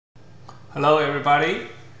Hello everybody.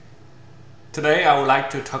 Today I would like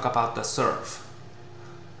to talk about the serve.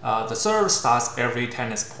 The serve starts every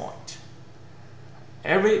tennis point.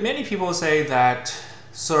 Many people say that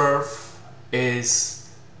serve is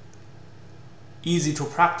easy to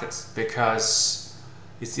practice because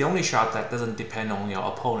it's the only shot that doesn't depend on your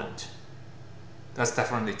opponent. That's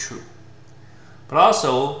definitely true. But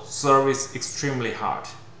also, serve is extremely hard.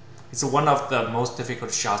 It's one of the most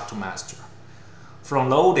difficult shots to master. From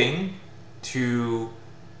loading to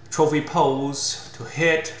trophy pose, to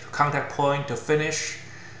hit, to contact point, to finish,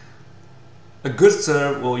 a good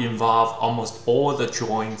serve will involve almost all the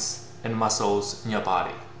joints and muscles in your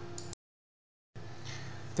body.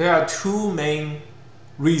 There are two main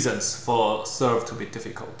reasons for serve to be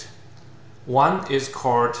difficult. One is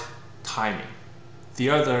called timing. The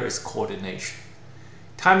other is coordination.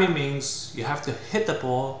 Timing means you have to hit the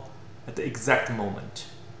ball at the exact moment.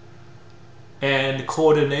 And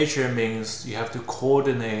coordination means you have to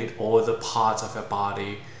coordinate all the parts of your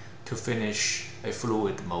body to finish a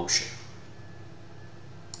fluid motion.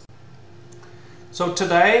 So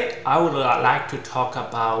today I would like to talk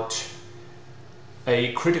about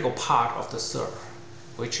a critical part of the serve,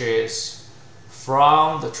 which is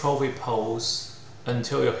from the trophy pose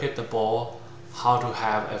until you hit the ball, how to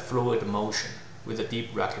have a fluid motion with a deep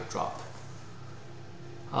racket drop.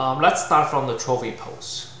 Let's start from the trophy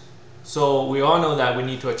pose. So we all know that we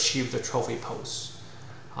need to achieve the trophy pose.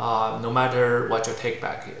 No matter what your take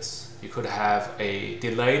back is. You could have a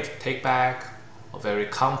delayed take back, a very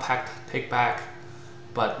compact take back,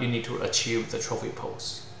 but you need to achieve the trophy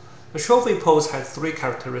pose. The trophy pose has three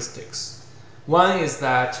characteristics. One is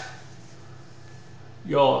that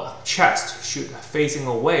your chest should facing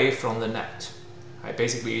away from the net. Right?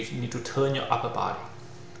 Basically, you need to turn your upper body.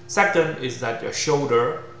 Second is that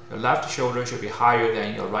your left shoulder should be higher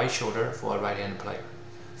than your right shoulder for a right-hand player.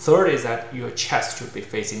 Third is that your chest should be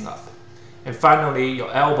facing up. And finally,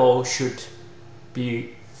 your elbow should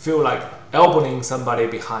feel like elbowing somebody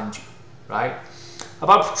behind you, right?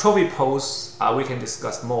 About trophy pose, we can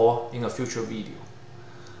discuss more in a future video.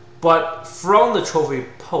 But from the trophy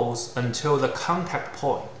pose until the contact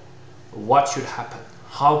point, what should happen?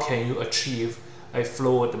 How can you achieve a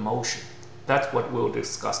fluid motion? That's what we'll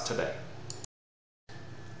discuss today.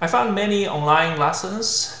 I found many online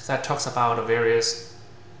lessons that talks about the various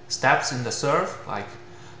steps in the serve, like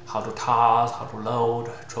how to toss, how to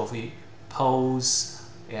load, trophy pose,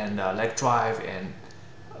 and leg drive, and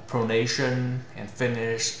pronation, and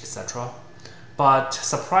finish, etc. But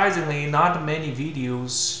surprisingly, not many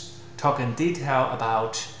videos talk in detail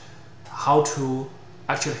about how to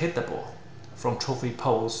actually hit the ball from trophy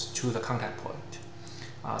pose to the contact point.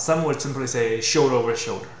 Some would simply say shoulder over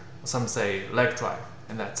shoulder, some say leg drive,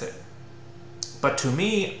 and that's it. But to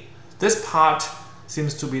me, this part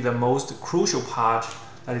seems to be the most crucial part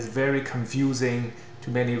that is very confusing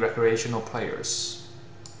to many recreational players.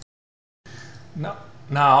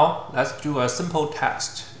 Now let's do a simple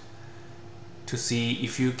test to see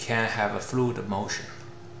if you can have a fluid motion.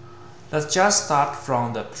 Let's just start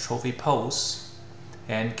from the trophy pose,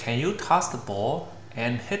 and can you toss the ball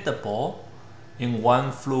and hit the ball in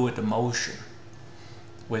one fluid motion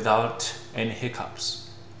without any hiccups,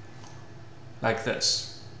 like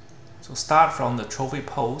this. So start from the trophy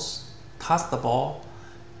pose, toss the ball,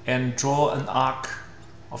 and draw an arc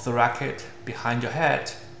of the racket behind your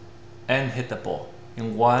head and hit the ball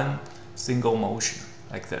in one single motion,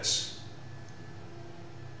 like this.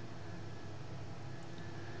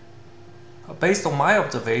 Based on my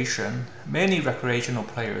observation, many recreational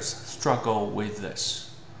players struggle with this.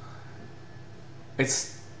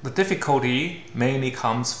 The difficulty mainly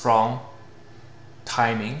comes from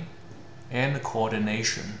timing and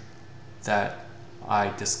coordination that I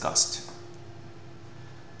discussed.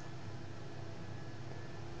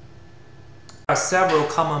 There are several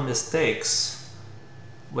common mistakes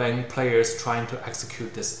when players trying to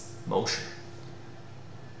execute this motion.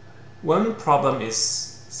 One problem is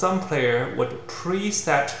some player would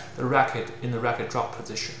preset the racket in the racket drop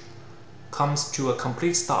position, comes to a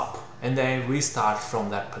complete stop, and then restart from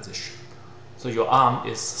that position. So your arm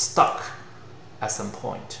is stuck at some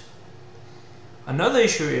point. Another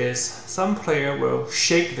issue is some player will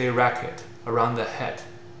shake their racket around the head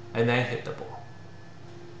and then hit the ball.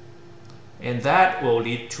 And that will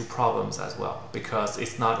lead to problems as well because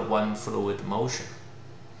it's not one fluid motion.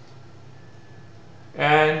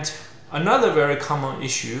 And another very common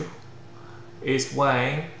issue is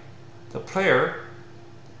when the player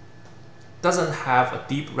doesn't have a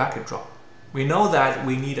deep racket drop. We know that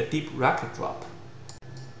we need a deep racket drop.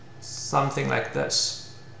 Something like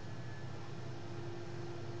this.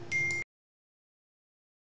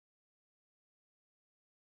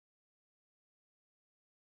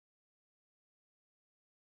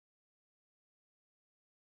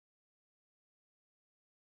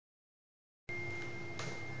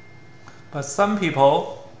 But some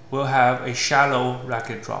people will have a shallow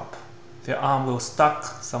racket drop. Their arm will stuck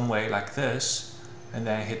some way like this and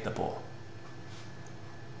then hit the ball.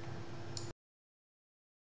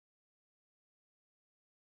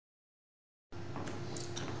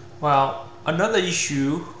 Well, another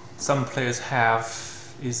issue some players have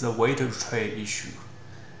is the weight of tray issue.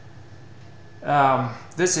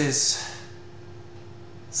 This is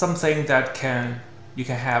something that you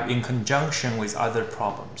can have in conjunction with other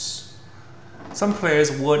problems. Some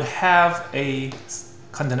players would have a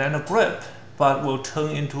continental grip but will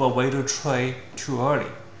turn into a weighted tray too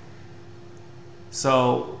early.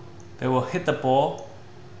 So they will hit the ball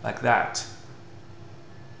like that.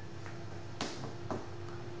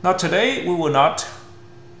 Now today we will not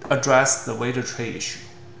address the weighted tray issue.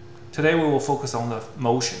 Today we will focus on the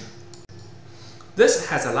motion. This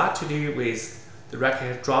has a lot to do with the racket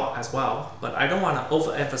head drop as well, but I don't want to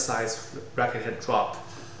overemphasize racket head drop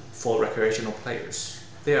for recreational players.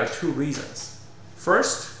 There are two reasons.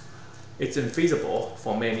 First, it's infeasible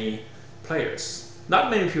for many players.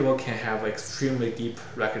 Not many people can have extremely deep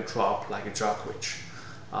racket drop like a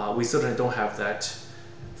Djokovic. We certainly don't have that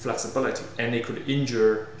flexibility, and it could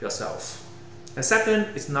injure yourself. And second,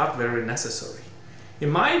 it's not very necessary. In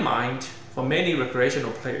my mind, for many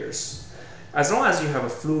recreational players, as long as you have a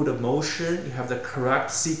fluid of motion, you have the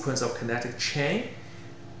correct sequence of kinetic chain,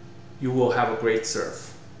 you will have a great serve.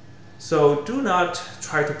 So do not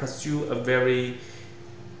try to pursue a very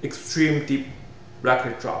extreme deep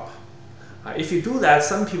racket drop. If you do that,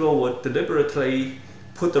 some people would deliberately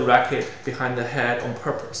put the racket behind the head on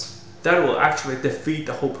purpose. That will actually defeat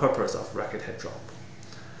the whole purpose of racket head drop.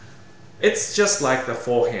 It's just like the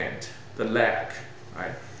forehand, the leg,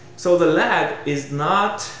 right? So the leg is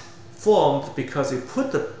not formed because you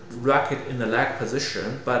put the racket in the leg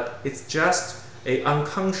position, but it's just an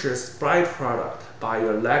unconscious byproduct by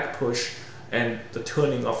your leg push and the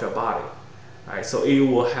turning of your body. Right? So you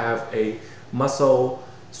will have a muscle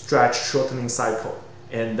stretch shortening cycle,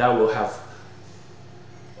 and that will have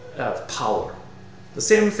power. The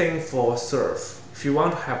same thing for serve. If you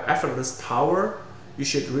want to have effortless power, you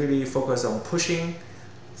should really focus on pushing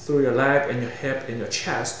through your leg and your hip and your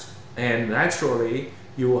chest, and naturally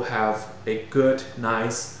you will have a good,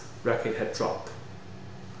 nice racket head drop.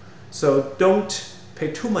 So don't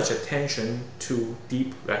pay too much attention to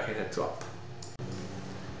deep racket head drop.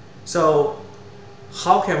 So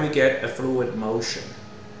how can we get a fluid motion?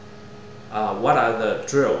 What are the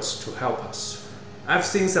drills to help us? I've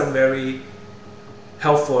seen some very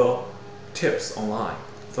helpful tips online.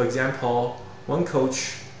 For example, one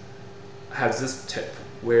coach has this tip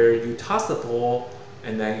where you toss the ball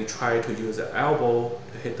and then you try to use the elbow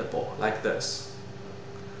to hit the ball like this.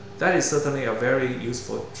 That is certainly a very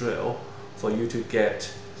useful drill for you to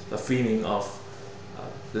get the feeling of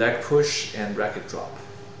leg push and racket drop.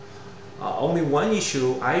 Only one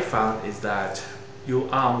issue I found is that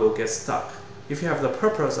your arm will get stuck. If you have the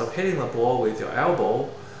purpose of hitting the ball with your elbow,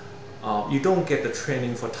 you don't get the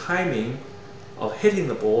training for timing of hitting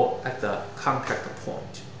the ball at the contact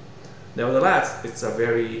point. Nevertheless, it's a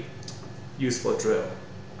very useful drill.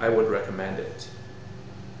 I would recommend it.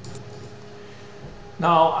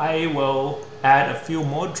 Now I will add a few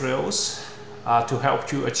more drills to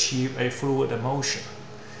help you achieve a fluid motion.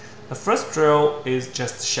 The first drill is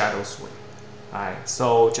just shadow swing. Alright,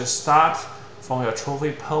 so just start from your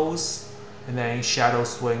trophy pose and then shadow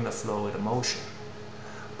swing the fluid motion.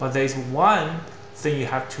 But there's one thing you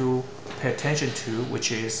have to pay attention to,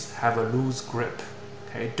 which is have a loose grip.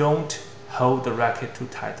 Okay, don't hold the racket too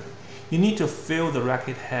tightly. You need to feel the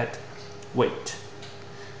racket head weight.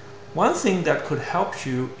 One thing that could help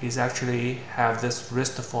you is actually have this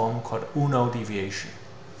wrist form called Uno deviation.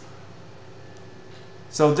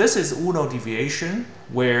 So this is Uno deviation,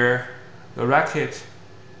 where the racket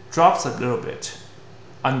drops a little bit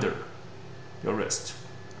under your wrist.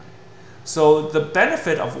 So the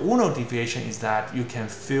benefit of Uno deviation is that you can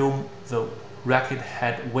feel the racket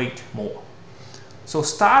head weight more. So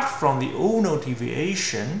start from the Uno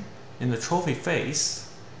deviation in the trophy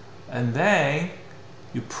face, and then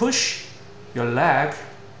you push your leg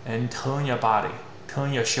and turn your body,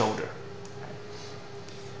 turn your shoulder.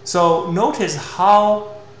 So notice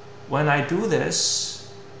how when I do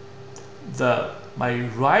this, my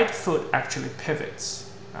right foot actually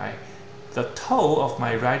pivots. Right? The toe of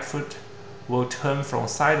my right foot will turn from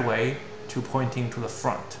sideways to pointing to the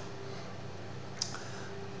front.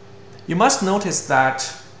 You must notice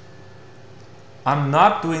that I'm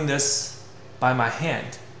not doing this by my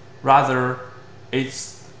hand. Rather,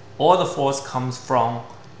 all the force comes from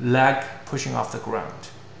leg pushing off the ground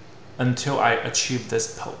until I achieve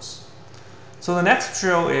this pose. So the next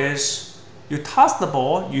drill is you toss the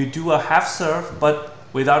ball, you do a half serve, but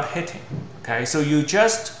without hitting. Okay, so you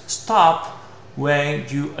just stop when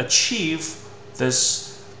you achieve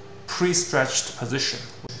this pre-stretched position.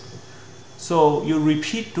 So you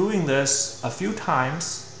repeat doing this a few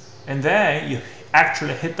times, and then you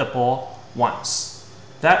actually hit the ball once.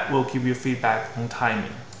 That will give you feedback on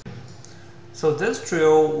timing. So this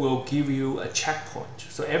drill will give you a checkpoint.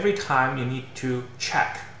 So every time you need to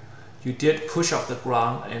check, you did push off the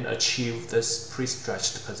ground and achieve this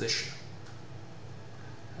pre-stretched position.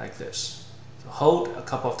 Like this. So hold a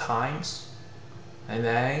couple of times, and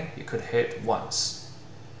then you could hit once.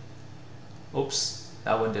 Oops,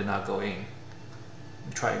 that one did not go in.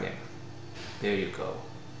 Try again. There you go.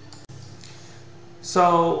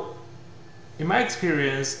 So in my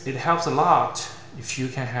experience, it helps a lot if you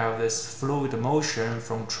can have this fluid motion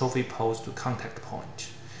from trophy pose to contact point.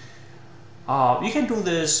 You can do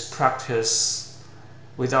this practice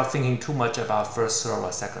without thinking too much about first serve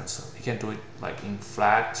or second serve. You can do it like in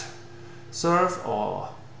flat serve or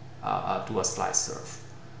do a slide serve.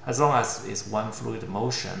 As long as it's one fluid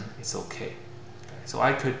motion, it's okay. So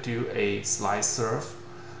I could do a slide serve.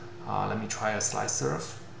 Let me try a slide serve.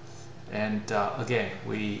 And again,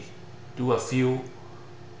 we do a few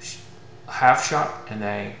half shot and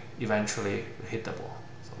then eventually hit the ball.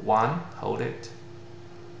 So 1, hold it.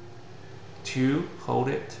 2, hold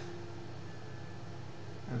it.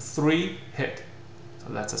 And 3, hit.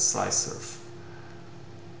 So that's a slide serve.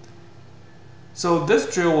 So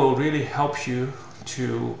this drill will really help you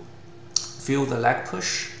to feel the leg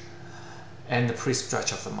push and the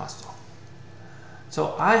pre-stretch of the muscle.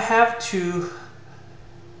 So I have to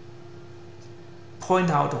point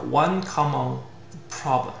out one common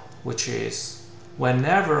problem, which is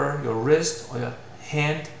whenever your wrist or your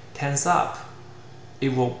hand tense up,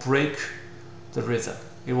 it will break the rhythm.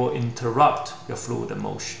 It will interrupt your fluid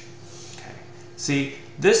motion. Okay. See,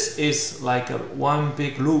 this is like one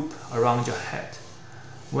big loop around your head.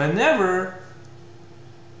 Whenever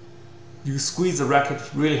you squeeze the racket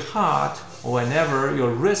really hard, or whenever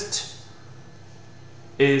your wrist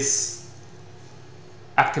is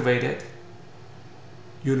activated,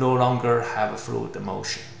 you no longer have a fluid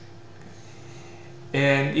motion.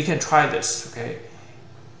 And you can try this, okay?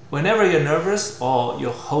 Whenever you're nervous or you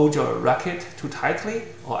hold your racket too tightly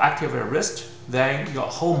or activate your wrist, then your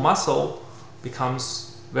whole muscle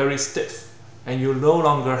becomes very stiff and you no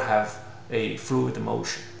longer have a fluid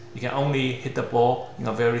motion. You can only hit the ball in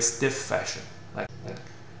a very stiff fashion. Like that.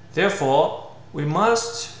 Therefore, we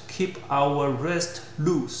must keep our wrist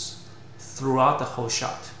loose throughout the whole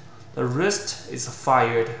shot. The wrist is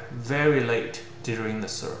fired very late during the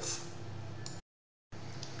serve.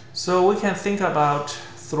 So we can think about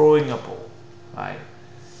throwing a ball, right?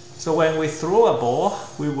 So when we throw a ball,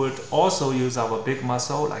 we would also use our big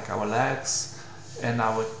muscle like our legs and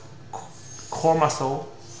our core muscle.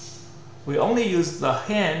 We only use the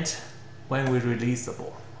hand when we release the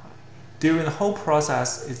ball. During the whole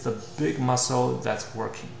process, it's the big muscle that's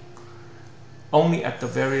working. Only at the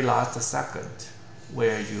very last second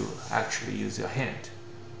where you actually use your hand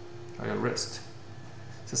or your wrist.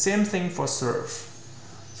 It's the same thing for serve.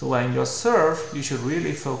 So when you serve, you should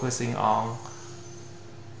really focusing on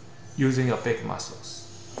using your big muscles.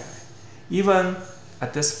 Okay. Even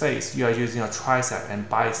at this phase, you are using your tricep and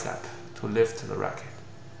bicep to lift the racket.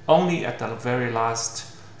 Only at the very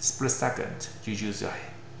last split second, you use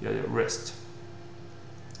your wrist.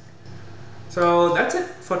 So that's it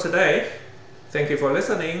for today. Thank you for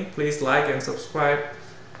listening. Please like and subscribe.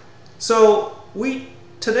 So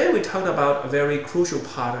today we talked about a very crucial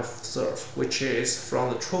part of serve, which is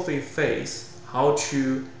from the trophy phase, how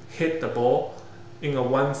to hit the ball in a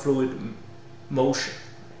one fluid motion.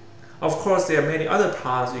 Of course, there are many other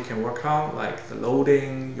parts you can work on, like the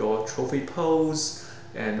loading, your trophy pose,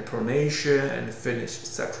 and the pronation and finish,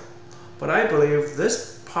 etc. But I believe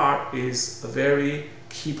this part is a very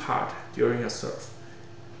key part during a serve.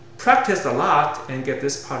 Practice a lot and get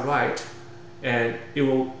this part right, and it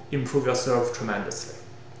will improve your serve tremendously.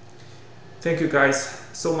 Thank you guys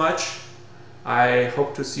so much. I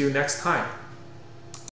hope to see you next time.